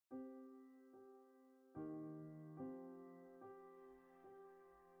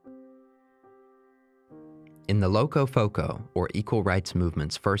In the Locofoco, or Equal Rights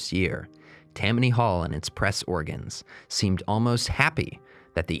Movement's first year, Tammany Hall and its press organs seemed almost happy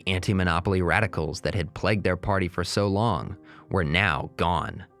that the anti-monopoly radicals that had plagued their party for so long were now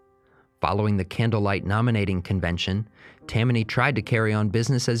gone. Following the Candlelight nominating convention, Tammany tried to carry on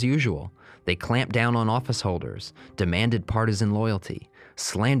business as usual. They clamped down on office holders, demanded partisan loyalty,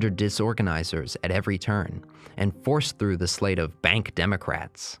 slandered disorganizers at every turn, and forced through the slate of bank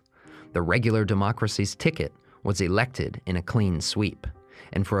Democrats. The regular democracy's ticket was elected in a clean sweep,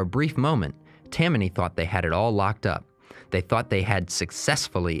 and for a brief moment, Tammany thought they had it all locked up. They thought they had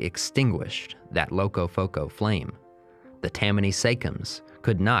successfully extinguished that Locofoco flame. The Tammany sachems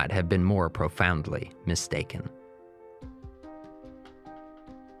could not have been more profoundly mistaken.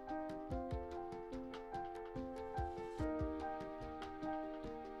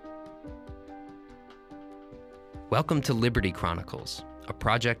 Welcome to Liberty Chronicles, a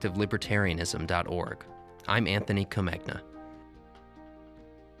project of Libertarianism.org. I'm Anthony Comegna.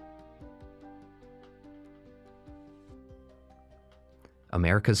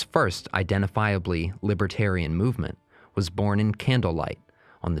 America's first identifiably libertarian movement was born in Candlelight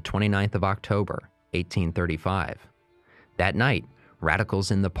on the 29th of October, 1835. That night, radicals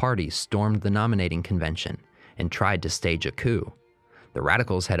in the party stormed the nominating convention and tried to stage a coup. The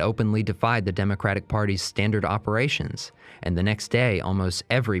radicals had openly defied the Democratic Party's standard operations, and the next day, almost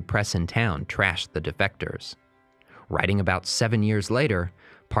every press in town trashed the defectors. Writing about 7 years later,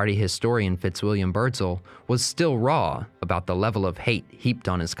 party historian Fitzwilliam Birdsall was still raw about the level of hate heaped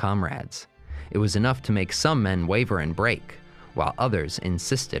on his comrades. It was enough to make some men waver and break, while others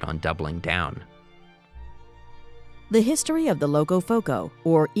insisted on doubling down. The History of the Locofoco,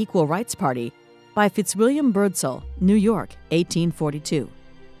 or Equal Rights Party, by Fitzwilliam Birdsall, New York, 1842.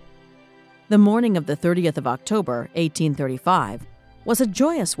 The morning of the 30th of October, 1835, was a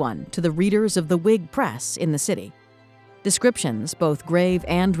joyous one to the readers of the Whig press in the city. Descriptions, both grave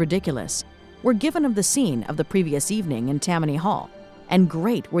and ridiculous, were given of the scene of the previous evening in Tammany Hall, and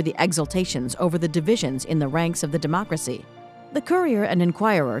great were the exultations over the divisions in the ranks of the democracy. The Courier and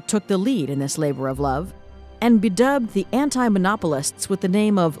Inquirer took the lead in this labor of love, and bedubbed the anti-monopolists with the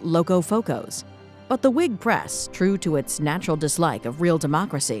name of Locofocos. But the Whig press, true to its natural dislike of real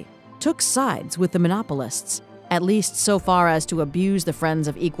democracy, took sides with the monopolists, at least so far as to abuse the friends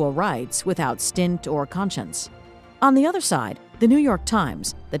of equal rights without stint or conscience. On the other side, the New York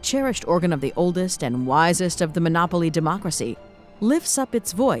Times, the cherished organ of the oldest and wisest of the monopoly democracy, lifts up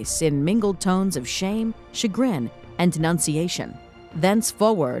its voice in mingled tones of shame, chagrin, and denunciation.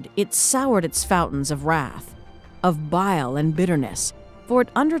 Thenceforward, it soured its fountains of wrath, of bile and bitterness, for it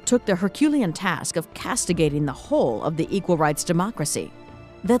undertook the Herculean task of castigating the whole of the equal rights democracy.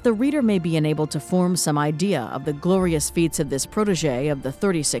 That the reader may be enabled to form some idea of the glorious feats of this protege of the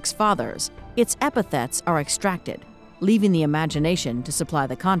 36 Fathers, its epithets are extracted, leaving the imagination to supply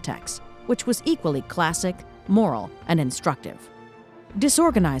the context, which was equally classic, moral, and instructive.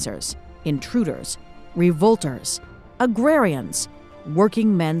 Disorganizers, intruders, revolters, agrarians,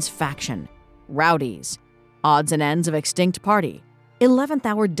 working men's faction, rowdies, odds and ends of extinct party,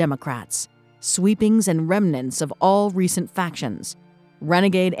 11th-hour Democrats, sweepings and remnants of all recent factions,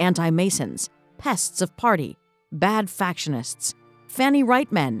 renegade anti-Masons, pests of party, bad factionists, Fanny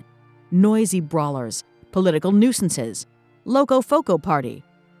Wright men, noisy brawlers, political nuisances, Locofoco party,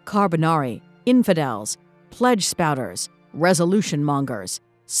 carbonari, infidels, pledge spouters, resolution mongers,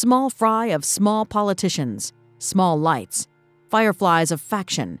 small fry of small politicians, small lights, fireflies of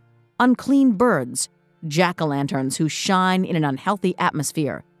faction, unclean birds, jack-o'-lanterns who shine in an unhealthy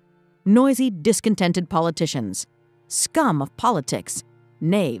atmosphere, noisy, discontented politicians, scum of politics,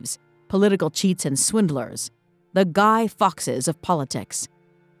 knaves, political cheats and swindlers, the Guy Fawkes of politics.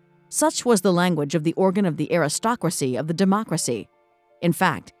 Such was the language of the organ of the aristocracy of the democracy. In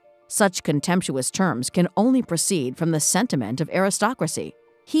fact, such contemptuous terms can only proceed from the sentiment of aristocracy.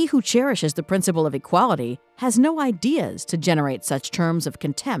 He who cherishes the principle of equality has no ideas to generate such terms of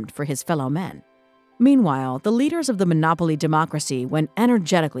contempt for his fellow men. Meanwhile, the leaders of the monopoly democracy went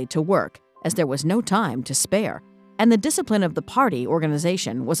energetically to work, as there was no time to spare, and the discipline of the party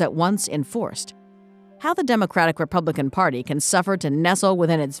organization was at once enforced. How the Democratic Republican Party can suffer to nestle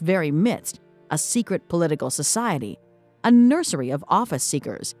within its very midst a secret political society, a nursery of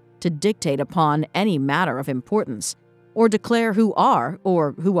office-seekers to dictate upon any matter of importance, or declare who are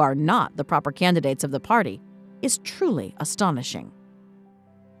or who are not the proper candidates of the party, is truly astonishing.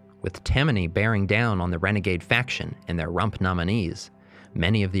 With Tammany bearing down on the renegade faction and their rump nominees,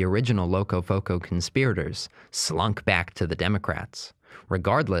 many of the original Locofoco conspirators slunk back to the Democrats.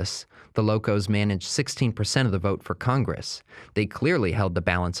 Regardless, the Locos managed 16% of the vote for Congress. They clearly held the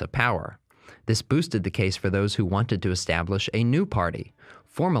balance of power. This boosted the case for those who wanted to establish a new party,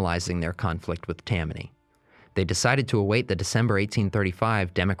 formalizing their conflict with Tammany. They decided to await the December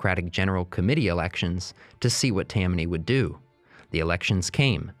 1835 Democratic General Committee elections to see what Tammany would do. The elections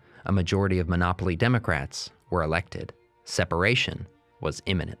came. A majority of monopoly Democrats were elected. Separation was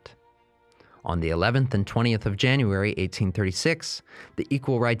imminent. On the 11th and 20th of January 1836, the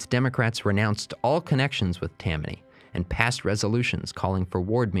Equal Rights Democrats renounced all connections with Tammany and passed resolutions calling for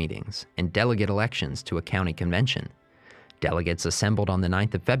ward meetings and delegate elections to a county convention. Delegates assembled on the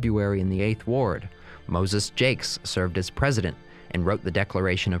 9th of February in the 8th Ward. Moses Jacques served as president and wrote the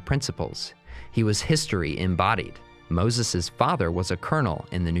Declaration of Principles. He was history embodied. Moses's father was a colonel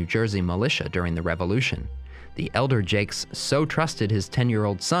in the New Jersey militia during the Revolution. The elder Jacques so trusted his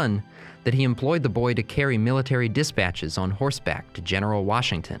 10-year-old son that he employed the boy to carry military dispatches on horseback to General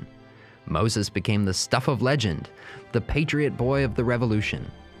Washington. Moses became the stuff of legend, the patriot boy of the Revolution.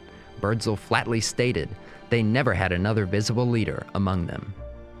 Birdsall flatly stated they never had another visible leader among them.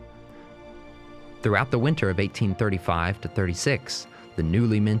 Throughout the winter of 1835 to 36, the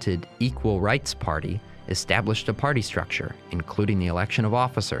newly minted Equal Rights Party established a party structure, including the election of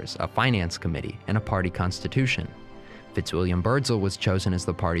officers, a finance committee, and a party constitution. Fitzwilliam Birdsall was chosen as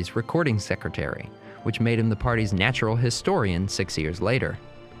the party's recording secretary, which made him the party's natural historian 6 years later.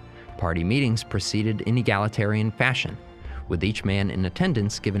 Party meetings proceeded in egalitarian fashion, with each man in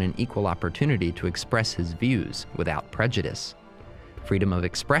attendance given an equal opportunity to express his views without prejudice. Freedom of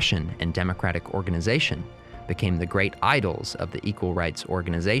expression and democratic organization became the great idols of the Equal Rights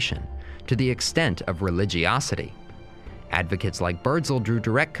Organization, to the extent of religiosity. Advocates like Birdsall drew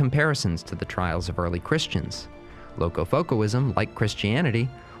direct comparisons to the trials of early Christians. Locofocoism, like Christianity,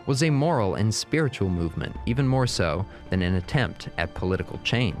 was a moral and spiritual movement, even more so than an attempt at political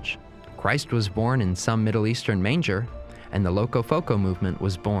change. Christ was born in some Middle Eastern manger, and the Locofoco movement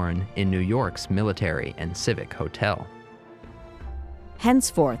was born in New York's Military and Civic Hotel.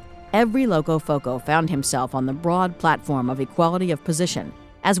 Henceforth, every Locofoco found himself on the broad platform of equality of position,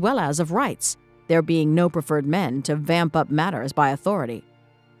 as well as of rights, there being no preferred men to vamp up matters by authority,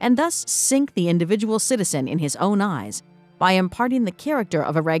 and thus sink the individual citizen in his own eyes by imparting the character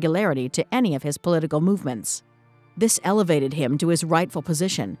of irregularity to any of his political movements. This elevated him to his rightful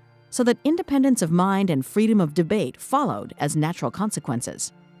position, so that independence of mind and freedom of debate followed as natural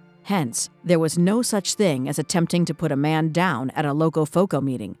consequences. Hence, there was no such thing as attempting to put a man down at a Locofoco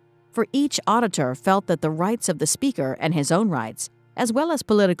meeting, for each auditor felt that the rights of the speaker and his own rights, as well as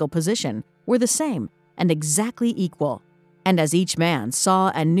political position, were the same and exactly equal. And as each man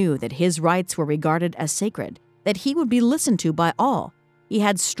saw and knew that his rights were regarded as sacred, that he would be listened to by all, he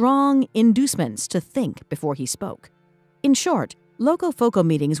had strong inducements to think before he spoke. In short, Locofoco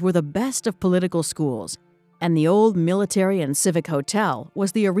meetings were the best of political schools, and the old Military and Civic Hotel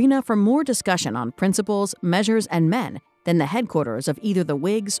was the arena for more discussion on principles, measures, and men than the headquarters of either the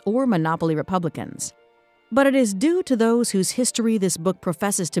Whigs or monopoly Republicans. But it is due to those whose history this book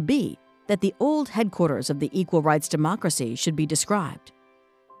professes to be that the old headquarters of the equal rights democracy should be described.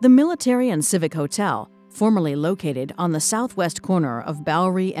 The Military and Civic Hotel, formerly located on the southwest corner of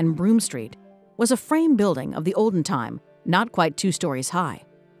Bowery and Broome Street, was a frame building of the olden time, not quite 2 stories high,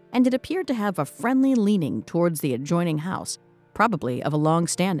 and it appeared to have a friendly leaning towards the adjoining house, probably of a long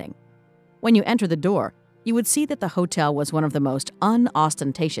standing. When you enter the door, you would see that the hotel was one of the most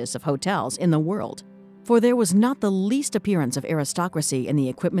unostentatious of hotels in the world, for there was not the least appearance of aristocracy in the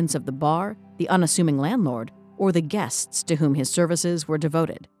equipments of the bar, the unassuming landlord, or the guests to whom his services were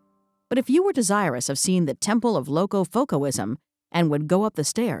devoted. But if you were desirous of seeing the temple of Locofocoism and would go up the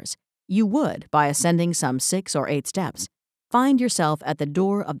stairs, you would, by ascending some 6 or 8 steps, find yourself at the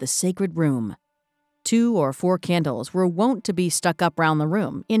door of the sacred room. 2 or 4 candles were wont to be stuck up round the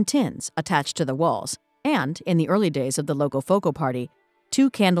room in tins attached to the walls, and, in the early days of the Locofoco party, 2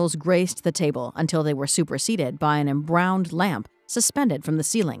 candles graced the table until they were superseded by an embrowned lamp suspended from the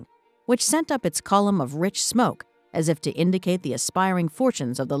ceiling, which sent up its column of rich smoke as if to indicate the aspiring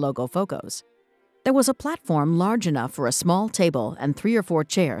fortunes of the Locofocos. There was a platform large enough for a small table and 3 or 4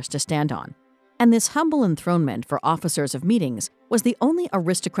 chairs to stand on, and this humble enthronement for officers of meetings was the only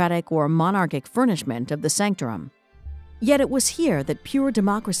aristocratic or monarchic furnishment of the sanctorum. Yet it was here that pure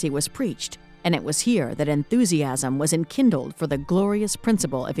democracy was preached, and it was here that enthusiasm was enkindled for the glorious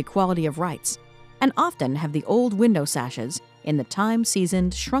principle of equality of rights, and often have the old window sashes, in the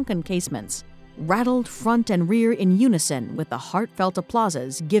time-seasoned, shrunken casements, rattled front and rear in unison with the heartfelt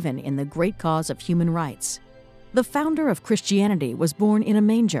applauses given in the great cause of human rights. The founder of Christianity was born in a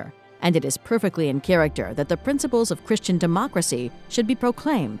manger, and it is perfectly in character that the principles of Christian democracy should be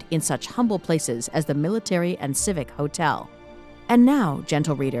proclaimed in such humble places as the Military and Civic Hotel. And now,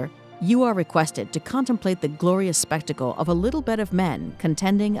 gentle reader, you are requested to contemplate the glorious spectacle of a little bed of men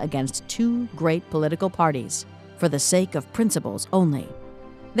contending against two great political parties for the sake of principles only.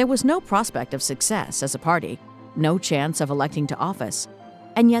 There was no prospect of success as a party, no chance of electing to office,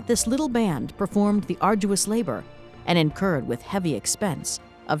 and yet this little band performed the arduous labor and incurred with heavy expense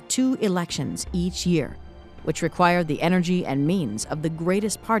of 2 elections each year, which required the energy and means of the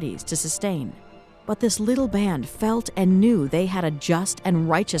greatest parties to sustain. But this little band felt and knew they had a just and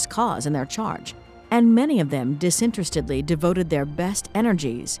righteous cause in their charge, and many of them disinterestedly devoted their best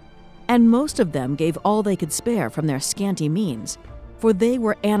energies, and most of them gave all they could spare from their scanty means, for they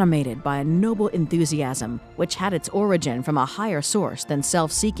were animated by a noble enthusiasm which had its origin from a higher source than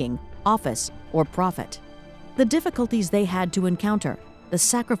self-seeking, office, or profit. The difficulties they had to encounter, the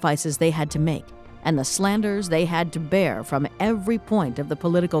sacrifices they had to make, and the slanders they had to bear from every point of the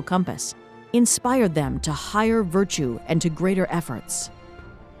political compass inspired them to higher virtue and to greater efforts.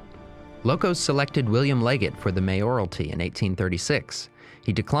 Locos selected William Leggett for the mayoralty in 1836.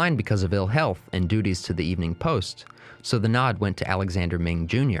 He declined because of ill health and duties to the Evening Post, so the nod went to Alexander Ming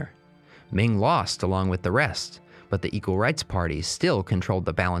Jr. Ming lost along with the rest, but the Equal Rights Party still controlled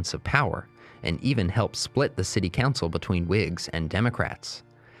the balance of power and even helped split the city council between Whigs and Democrats.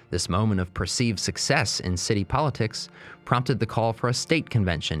 This moment of perceived success in city politics prompted the call for a state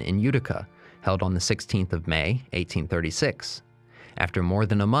convention in Utica, held on the 16th of May, 1836. After more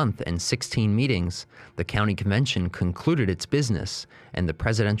than a month and 16 meetings, the county convention concluded its business, and the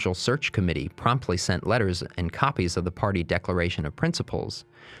Presidential Search Committee promptly sent letters and copies of the party Declaration of Principles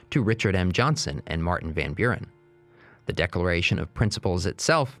to Richard M. Johnson and Martin Van Buren. The Declaration of Principles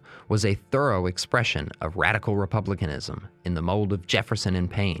itself was a thorough expression of radical republicanism in the mold of Jefferson and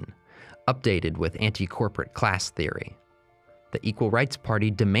Paine, updated with anti-corporate class theory. The Equal Rights Party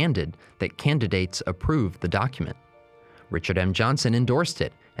demanded that candidates approve the document. Richard M. Johnson endorsed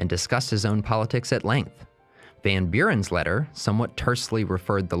it and discussed his own politics at length. Van Buren's letter somewhat tersely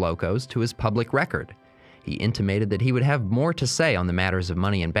referred the Locos to his public record. He intimated that he would have more to say on the matters of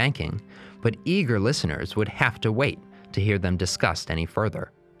money and banking, but eager listeners would have to wait to hear them discussed any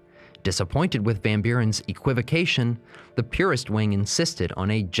further. Disappointed with Van Buren's equivocation, the purist wing insisted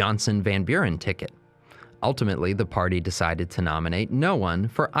on a Johnson-Van Buren ticket. Ultimately, the party decided to nominate no one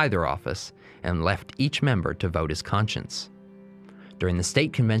for either office and left each member to vote his conscience. During the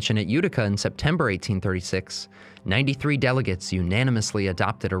state convention at Utica in September 1836, 93 delegates unanimously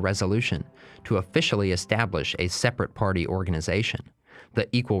adopted a resolution to officially establish a separate party organization, the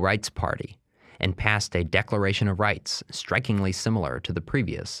Equal Rights Party, and passed a Declaration of Rights strikingly similar to the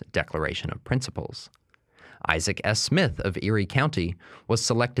previous Declaration of Principles. Isaac S. Smith of Erie County was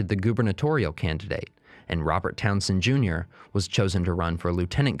selected the gubernatorial candidate, and Robert Townsend Jr. was chosen to run for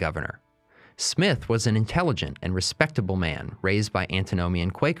lieutenant governor. Smith was an intelligent and respectable man raised by antinomian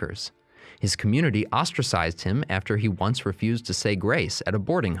Quakers. His community ostracized him after he once refused to say grace at a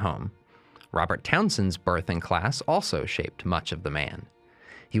boarding home. Robert Townsend's birth and class also shaped much of the man.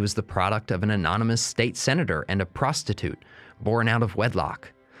 He was the product of an anonymous state senator and a prostitute, born out of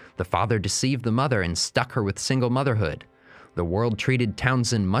wedlock. The father deceived the mother and stuck her with single motherhood. The world treated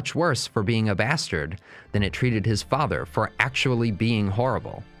Townsend much worse for being a bastard than it treated his father for actually being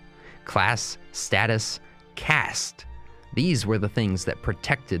horrible. Class, status, caste. These were the things that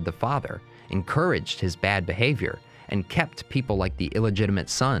protected the father, encouraged his bad behavior, and kept people like the illegitimate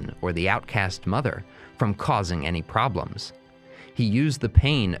son or the outcast mother from causing any problems. He used the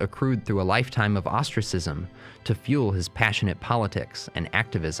pain accrued through a lifetime of ostracism to fuel his passionate politics and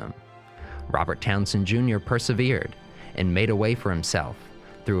activism. Robert Townsend Jr. persevered and made a way for himself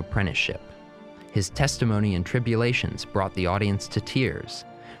through apprenticeship. His testimony and tribulations brought the audience to tears,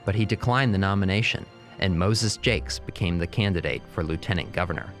 but he declined the nomination, and Moses Jacques became the candidate for lieutenant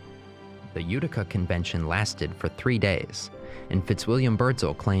governor. The Utica Convention lasted for 3 days, and Fitzwilliam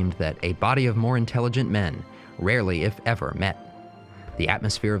Birdsall claimed that a body of more intelligent men rarely, if ever, met. The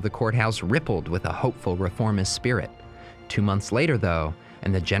atmosphere of the courthouse rippled with a hopeful reformist spirit. 2 months later, though,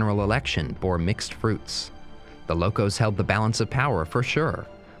 and the general election bore mixed fruits. The Locos held the balance of power for sure,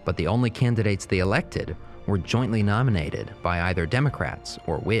 but the only candidates they elected were jointly nominated by either Democrats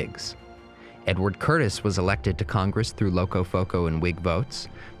or Whigs. Edward Curtis was elected to Congress through Locofoco and Whig votes,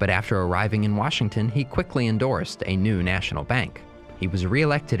 but after arriving in Washington, he quickly endorsed a new national bank. He was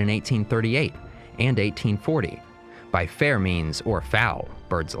re-elected in 1838 and 1840, by fair means or foul,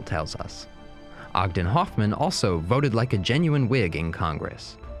 Birdsall tells us. Ogden Hoffman also voted like a genuine Whig in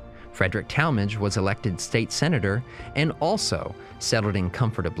Congress. Frederick Talmadge was elected state senator and also settled in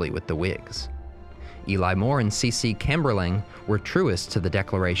comfortably with the Whigs. Eli Moore and C.C. Camberling were truest to the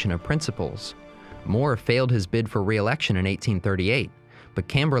Declaration of Principles. Moore failed his bid for re-election in 1838, but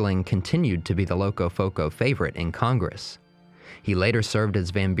Chamberlain continued to be the Locofoco favorite in Congress. He later served as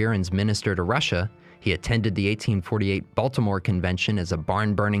Van Buren's minister to Russia. He attended the 1848 Baltimore Convention as a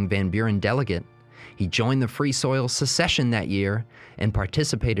barn-burning Van Buren delegate. He joined the Free Soil secession that year and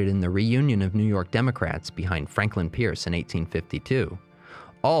participated in the reunion of New York Democrats behind Franklin Pierce in 1852.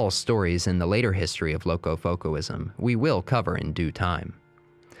 All stories in the later history of Locofocoism we will cover in due time.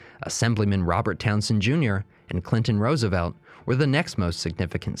 Assemblyman Robert Townsend Jr. and Clinton Roosevelt were the next most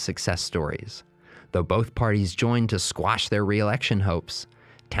significant success stories. Though both parties joined to squash their re-election hopes,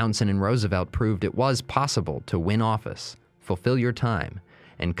 Townsend and Roosevelt proved it was possible to win office, fulfill your time,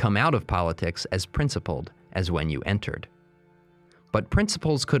 and come out of politics as principled as when you entered. But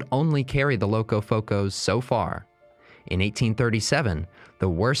principles could only carry the Locofocos so far. In 1837, the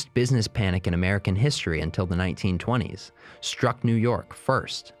worst business panic in American history until the 1920s struck New York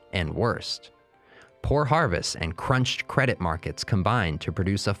first and worst. Poor harvests and crunched credit markets combined to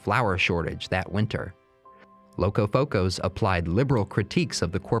produce a flour shortage that winter. Locofocos applied liberal critiques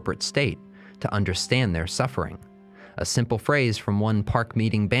of the corporate state to understand their suffering. A simple phrase from one park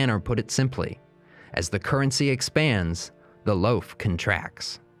meeting banner put it simply: as the currency expands, the loaf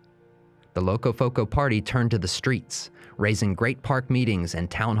contracts. The Locofoco party turned to the streets, raising great park meetings and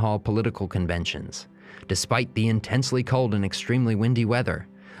town hall political conventions. Despite the intensely cold and extremely windy weather,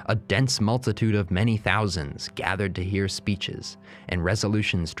 a dense multitude of many thousands gathered to hear speeches and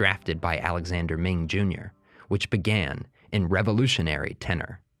resolutions drafted by Alexander Ming Jr., which began in revolutionary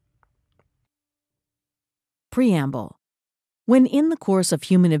tenor. Preamble. When in the course of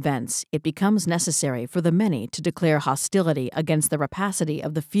human events it becomes necessary for the many to declare hostility against the rapacity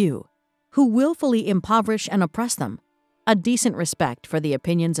of the few, who willfully impoverish and oppress them, a decent respect for the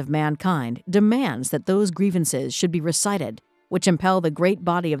opinions of mankind demands that those grievances should be recited which impel the great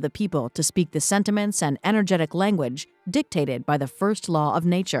body of the people to speak the sentiments and energetic language dictated by the first law of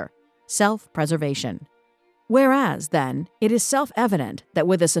nature, self-preservation. Whereas, then, it is self-evident that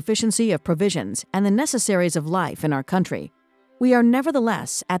with a sufficiency of provisions and the necessaries of life in our country, we are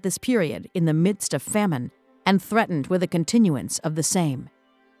nevertheless at this period in the midst of famine and threatened with a continuance of the same.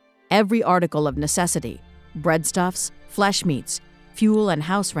 Every article of necessity, breadstuffs, flesh meats, fuel and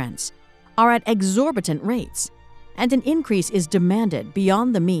house rents, are at exorbitant rates, and an increase is demanded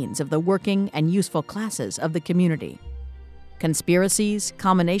beyond the means of the working and useful classes of the community. Conspiracies,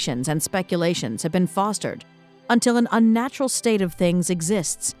 combinations, and speculations have been fostered until an unnatural state of things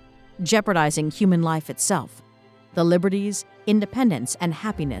exists, jeopardizing human life itself, the liberties, independence, and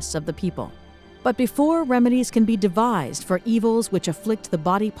happiness of the people. But before remedies can be devised for evils which afflict the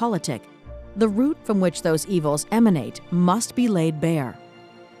body politic, the root from which those evils emanate must be laid bare.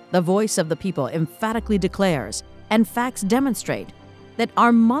 The voice of the people emphatically declares, and facts demonstrate, that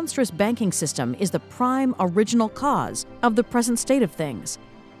our monstrous banking system is the prime original cause of the present state of things.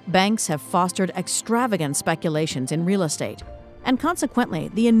 Banks have fostered extravagant speculations in real estate, and consequently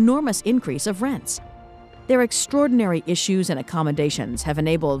the enormous increase of rents. Their extraordinary issues and accommodations have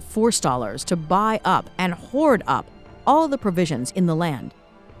enabled forestallers to buy up and hoard up all the provisions in the land,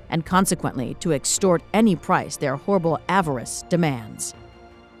 and consequently to extort any price their horrible avarice demands.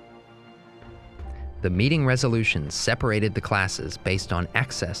 The meeting resolutions separated the classes based on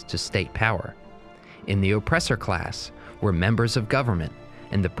access to state power. In the oppressor class were members of government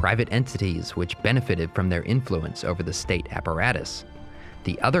and the private entities which benefited from their influence over the state apparatus.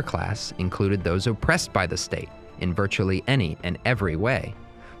 The other class included those oppressed by the state in virtually any and every way,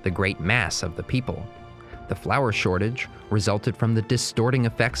 the great mass of the people. The flour shortage resulted from the distorting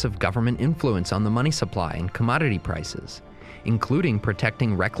effects of government influence on the money supply and commodity prices, including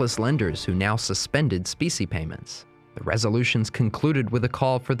protecting reckless lenders who now suspended specie payments. The resolutions concluded with a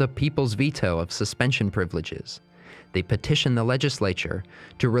call for the people's veto of suspension privileges. They petitioned the legislature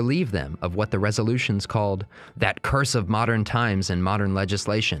to relieve them of what the resolutions called that curse of modern times and modern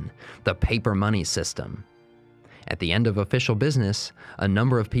legislation, the paper money system. At the end of official business, a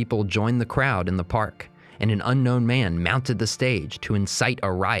number of people joined the crowd in the park, and an unknown man mounted the stage to incite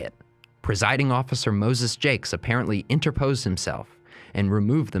a riot. Presiding officer Moses Jacques apparently interposed himself and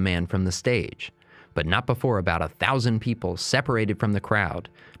removed the man from the stage, but not before about 1,000 people separated from the crowd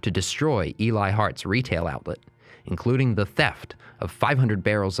to destroy Eli Hart's retail outlet, including the theft of 500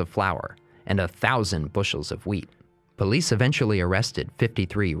 barrels of flour and 1,000 bushels of wheat. Police eventually arrested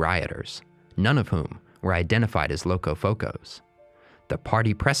 53 rioters, none of whom were identified as Locofocos. The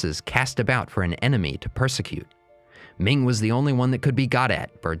party presses cast about for an enemy to persecute. Ming was the only one that could be got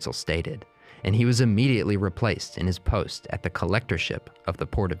at, Birdsall stated, and he was immediately replaced in his post at the collectorship of the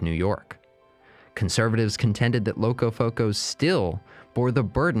Port of New York. Conservatives contended that Locofocos still bore the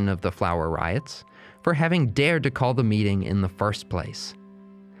burden of the flour riots for having dared to call the meeting in the first place,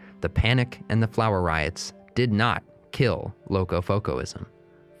 The panic and the flower riots did not kill Locofocoism,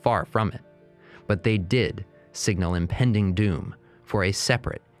 far from it, but they did signal impending doom for a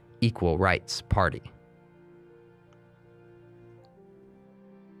separate equal rights party.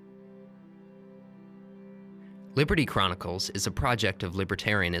 Liberty Chronicles is a project of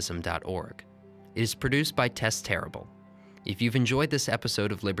Libertarianism.org. It is produced by Tess Terrible. If you've enjoyed this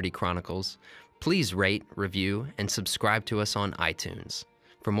episode of Liberty Chronicles, please rate, review, and subscribe to us on iTunes.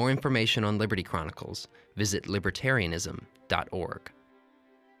 For more information on Liberty Chronicles, visit Libertarianism.org.